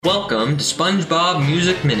Welcome to SpongeBob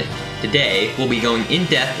Music Minute. Today, we'll be going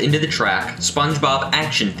in-depth into the track SpongeBob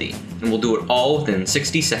Action Theme, and we'll do it all within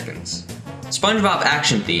 60 seconds. SpongeBob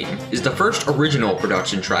Action Theme is the first original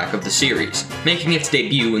production track of the series, making its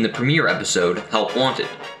debut in the premiere episode, Help Wanted.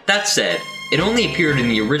 That said, it only appeared in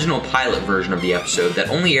the original pilot version of the episode that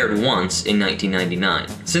only aired once in 1999.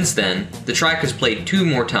 Since then, the track was played 2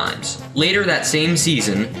 more times. Later that same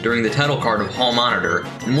season, during the title card of Hall Monitor,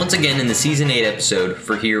 and once again in the Season 8 episode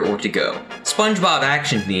For Here or To Go. SpongeBob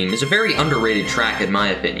Action Theme is a very underrated track in my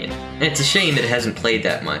opinion, and it's a shame that it hasn't played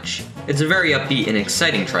that much. It's a very upbeat and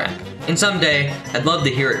exciting track, and someday, I'd love to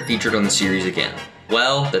hear it featured on the series again.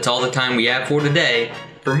 Well, that's all the time we have for today.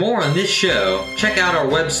 For more on this show, check out our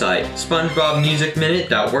website,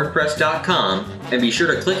 SpongeBobMusicMinute.wordpress.com, and be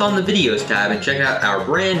sure to click on the Videos tab and check out our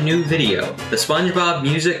brand new video, The SpongeBob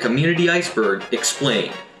Music Community Iceberg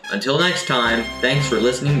Explained. Until next time, thanks for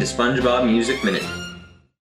listening to SpongeBob Music Minute.